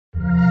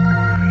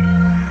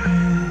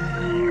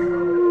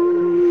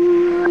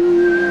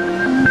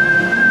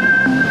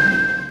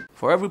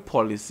for every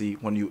policy,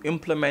 when you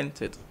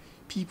implement it,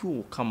 people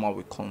will come out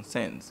with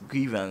concerns,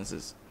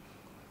 grievances.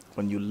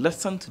 When you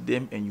listen to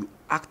them and you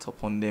act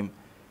upon them,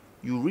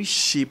 you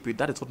reshape it.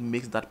 That is what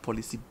makes that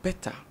policy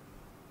better.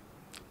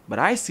 But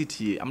I sit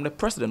here, I'm the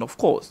president, of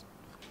course,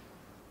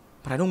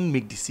 but I don't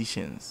make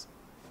decisions.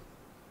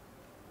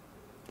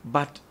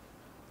 But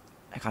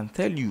I can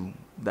tell you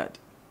that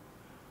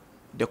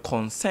the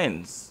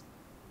concerns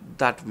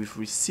that we've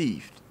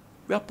received,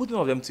 we are putting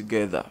all of them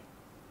together.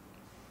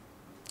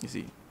 You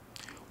see,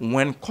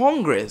 when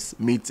Congress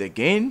meets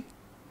again,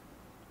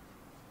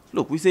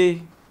 look, we say,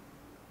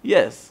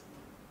 yes,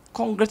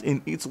 Congress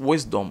in its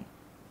wisdom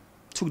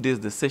took this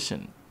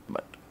decision,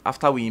 but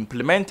after we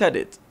implemented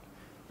it,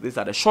 these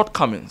are the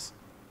shortcomings.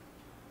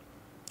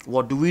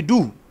 What do we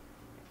do?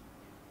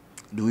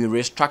 Do we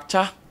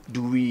restructure?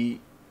 Do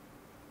we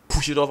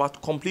push it over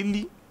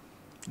completely?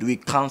 Do we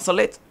cancel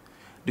it?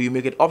 Do you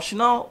make it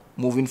optional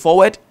moving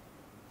forward?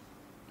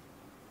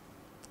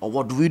 Or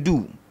what do we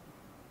do?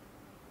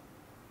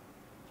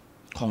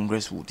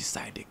 Congress will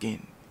decide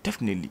again,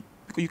 definitely.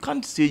 Because you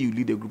can't say you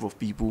lead a group of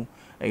people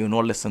and you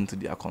not listen to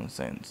their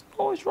concerns.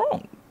 No, it's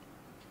wrong.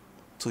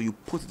 So you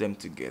put them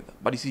together.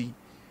 But you see,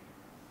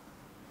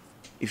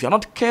 if you're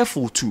not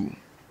careful too,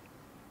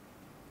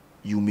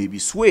 you may be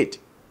swayed.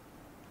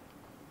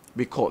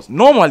 Because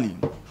normally,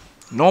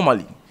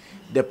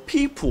 the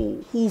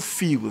people who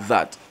feel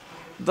that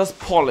this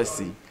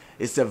policy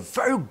is a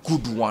very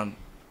good one,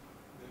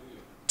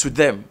 to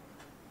them,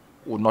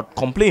 will not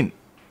complain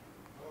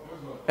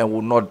and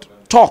will not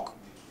talk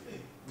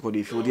because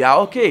they feel they are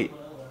okay.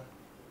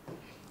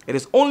 It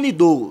is only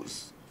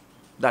those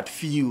that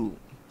feel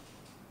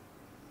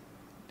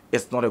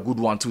it's not a good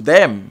one to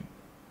them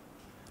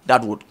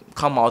that would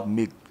come out and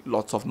make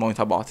lots of noise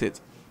about it.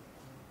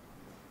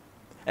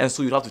 And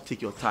so you have to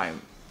take your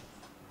time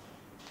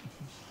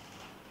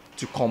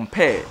to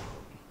compare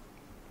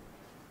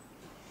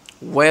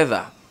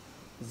whether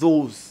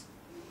those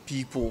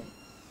people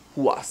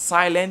who are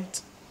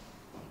silent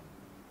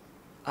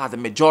are the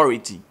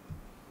majority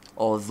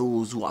or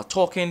those who are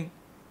talking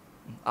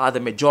are the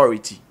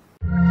majority.